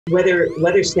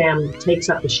whether Sam takes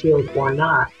up the shield or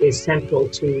not is central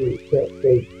to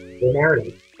the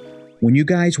narrative. When you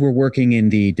guys were working in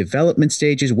the development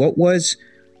stages, what was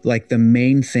like the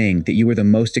main thing that you were the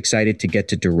most excited to get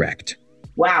to direct?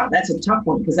 Wow, that's a tough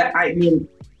one, because I mean,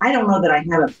 I don't know that I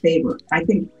have a favorite. I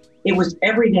think it was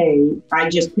every day I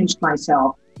just pinched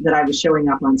myself that I was showing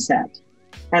up on set.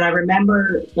 And I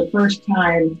remember the first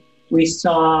time we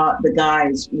saw the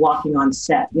guys walking on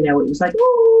set, you know, it was like,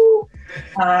 ooh.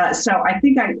 So I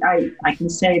think I can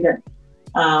say that,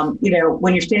 you know,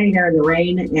 when you're standing there in the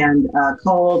rain and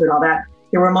cold and all that,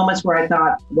 there were moments where I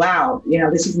thought, wow, you know,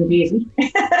 this isn't easy.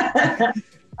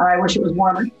 I wish it was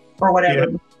warmer or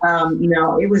whatever. Yeah. You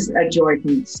know, it was a joy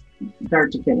from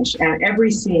start to finish. And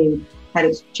every scene had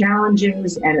its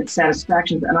challenges and its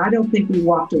satisfactions. And I don't think we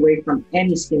walked away from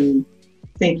any scene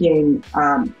thinking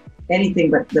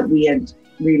anything but that we had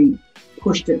really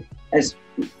pushed it as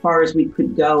far as we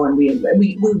could go. And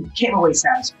we came away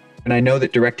satisfied. And I know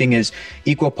that directing is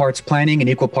equal parts planning and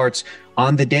equal parts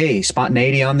on the day,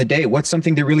 spontaneity on the day. What's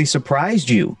something that really surprised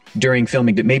you during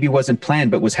filming that maybe wasn't planned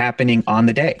but was happening on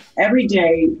the day? Every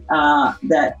day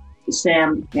that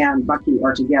Sam and Bucky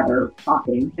are together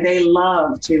talking, they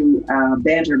love to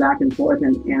banter back and forth,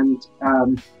 and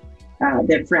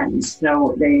they're friends,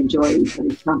 so they enjoy each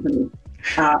other's company,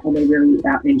 and they really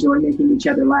enjoy making each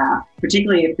other laugh,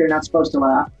 particularly if they're not supposed to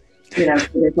laugh. You know,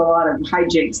 there's a lot of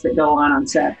hijinks that go on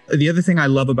set. The other thing I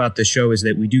love about the show is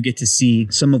that we do get to see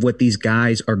some of what these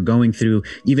guys are going through,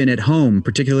 even at home.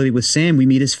 Particularly with Sam, we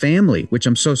meet his family, which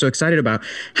I'm so excited about.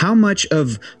 How much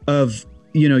of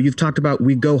you know, you've talked about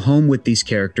we go home with these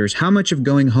characters. How much of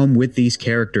going home with these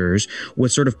characters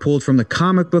was sort of pulled from the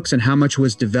comic books, and how much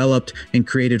was developed and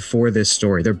created for this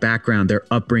story? Their background, their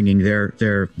upbringing, their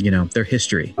you know, their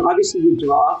history. Obviously, you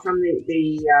draw from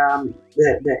the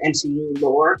MCU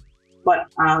lore.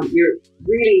 But you're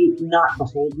really not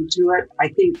beholden to it. I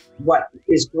think what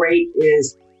is great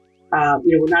is, you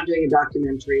know, we're not doing a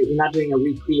documentary. We're not doing a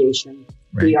recreation.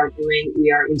 Right.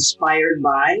 We are inspired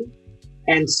by.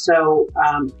 And so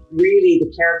really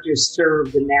the characters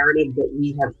serve the narrative that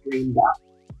we have dreamed up,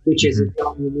 which is its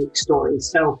own unique story.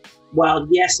 So while,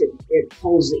 yes, it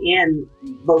pulls in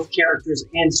both characters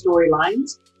and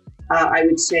storylines, I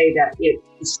would say that it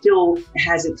still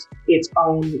has its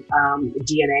own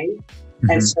DNA.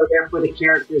 And so therefore the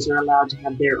characters are allowed to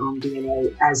have their own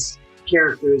DNA as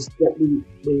characters that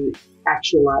we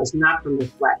actualize, not from the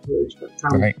flat page, but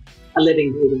from a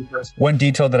living, breathing person. One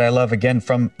detail that I love, again,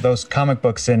 from those comic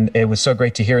books, and it was so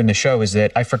great to hear in the show, is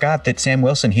that I forgot that Sam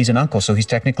Wilson, he's an uncle, so he's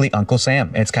technically Uncle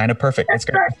Sam. It's kind of perfect. That's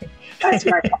right. That's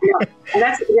right. Yeah. And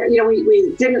that's, you know,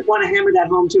 we didn't want to hammer that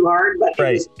home too hard, but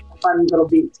it was a fun little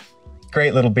beat.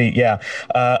 Great little beat, yeah.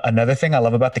 Another thing I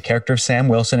love about the character of Sam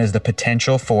Wilson is the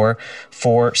potential for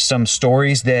some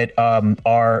stories that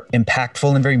are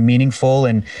impactful and very meaningful.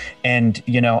 And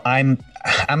you know, I'm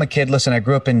a kid. Listen, I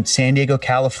grew up in San Diego,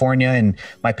 California, and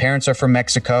my parents are from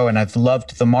Mexico, and I've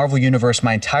loved the Marvel Universe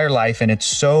my entire life. And it's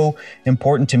so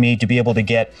important to me to be able to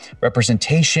get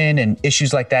representation and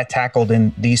issues like that tackled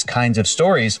in these kinds of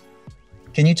stories.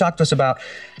 Can you talk to us about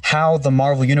how the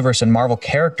Marvel Universe and Marvel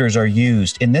characters are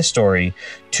used in this story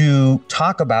to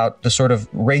talk about the sort of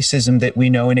racism that we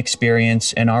know and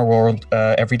experience in our world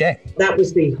every day? That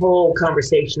was the whole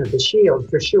conversation of the Shield,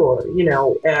 for sure. You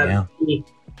know,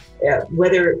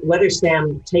 whether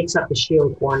Sam takes up the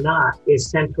Shield or not is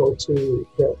central to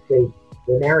the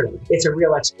narrative. It's a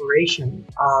real exploration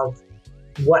of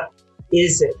what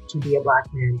is it to be a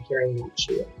Black man carrying that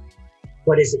shield.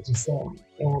 What is it to Sam?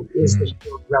 And is the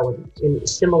shield relevant? In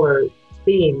similar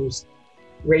themes,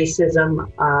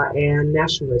 racism and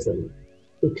nationalism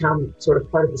become sort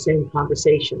of part of the same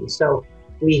conversation. So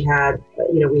we have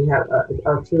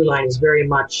our through line is very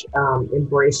much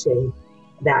embracing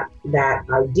that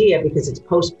idea, because it's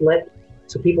post-blip.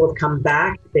 So people have come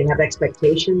back, they have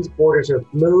expectations, borders are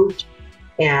moved.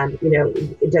 And, you know,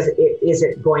 is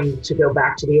it going to go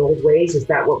back to the old ways? Is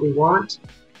that what we want?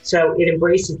 So it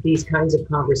embraces these kinds of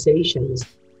conversations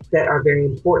that are very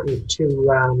important to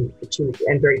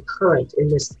and very current in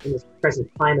this present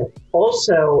climate.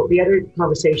 Also, the other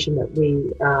conversation that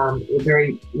we were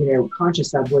very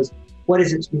conscious of was, what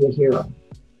is it to be a hero?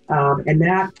 And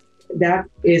that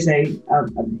is a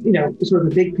sort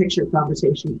of a big picture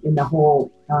conversation in the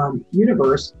whole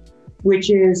universe,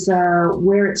 which is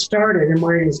where it started and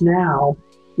where it is now.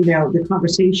 You know, the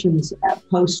conversations at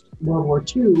post World War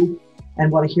II. And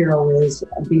what a hero is,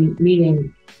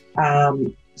 meaning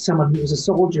someone who was a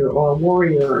soldier or a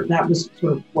warrior. That was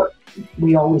sort of what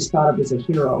we always thought of as a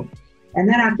hero. And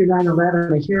then after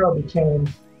 9/11, a hero became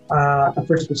a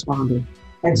first responder.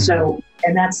 And so,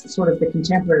 and that's sort of the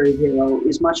contemporary hero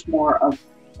is much more of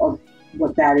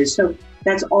what that is. So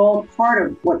that's all part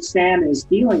of what Sam is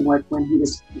dealing with when he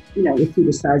just, if he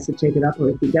decides to take it up or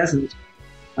if he doesn't.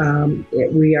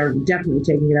 We are definitely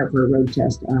taking it out for a road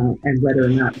test, and whether or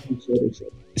not he should.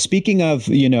 Speaking of,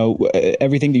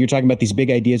 everything that you're talking about, these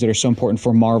big ideas that are so important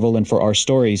for Marvel and for our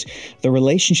stories, the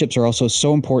relationships are also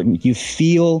so important. You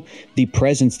feel the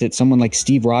presence that someone like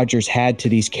Steve Rogers had to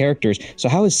these characters. So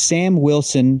how is Sam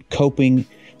Wilson coping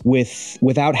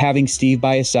without having Steve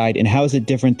by his side, and how is it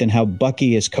different than how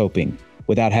Bucky is coping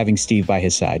without having Steve by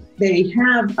his side? They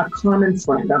have a common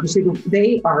friend. Obviously,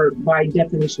 they are, by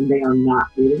definition, they are not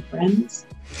really friends.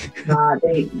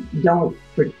 They don't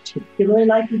particularly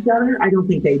like each other. I don't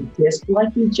think they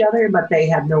dislike each other, but they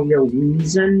have no real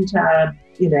reason to,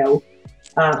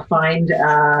 find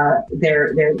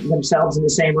themselves in the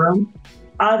same room,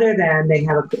 other than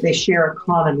they share a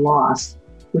common loss,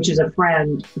 which is a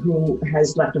friend who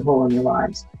has left a hole in their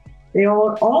lives. They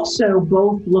are also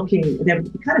both they're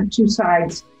kind of flip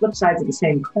sides of the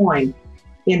same coin,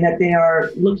 in that they are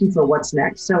looking for what's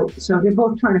next. So they're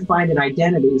both trying to find an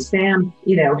identity. Sam,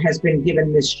 has been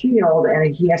given this shield,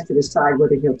 and he has to decide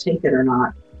whether he'll take it or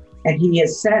not. And he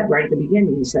has said right at the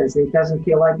beginning, he says, it doesn't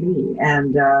feel like me.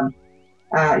 And,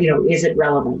 is it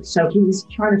relevant? So he's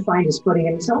trying to find his footing,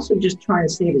 and he's also just trying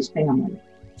to save his family.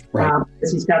 Right.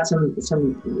 Because he's got some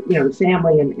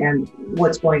family and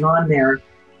what's going on there.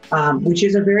 Which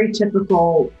is a very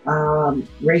typical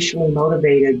racially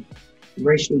motivated,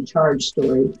 racially charged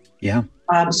story. Yeah.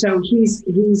 So he's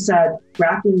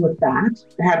grappling with that,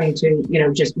 having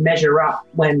to just measure up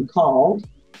when called,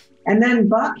 and then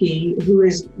Bucky, who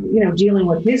is dealing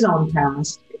with his own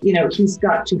past. He's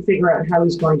got to figure out how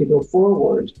he's going to go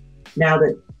forward now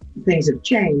that things have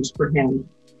changed for him,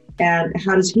 and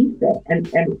how does he fit,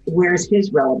 and where's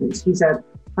his relevance? He's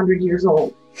 100 years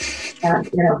old.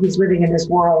 He's living in this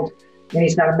world, and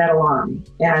he's got a metal arm,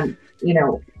 and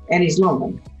he's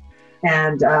lonely.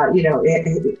 And,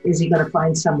 is he going to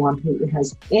find someone who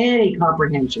has any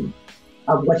comprehension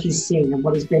of what he's seen and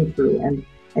what he's been through? And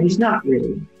he's not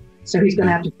really. So he's going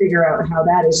to have to figure out how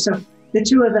that is. So the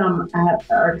two of them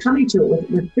are coming to it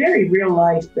with very real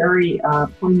life, very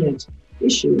poignant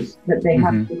issues that they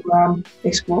have to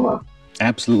explore.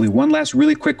 Absolutely. One last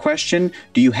really quick question.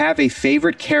 Do you have a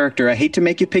favorite character? I hate to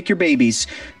make you pick your babies.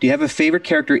 Do you have a favorite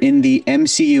character in the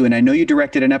MCU? And I know you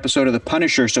directed an episode of The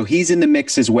Punisher, so he's in the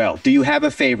mix as well. Do you have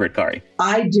a favorite, Kari?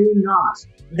 I do not.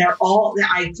 They're all,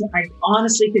 I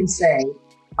honestly can say,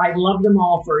 I love them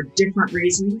all for different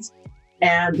reasons.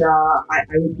 And I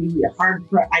would be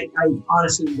I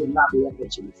honestly would not be able to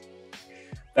choose.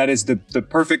 That is the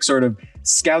perfect sort of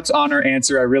Scout's honor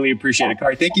answer. I really appreciate it.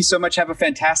 Kari, thank you so much. Have a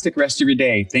fantastic rest of your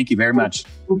day. Thank you very much.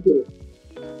 Thank you.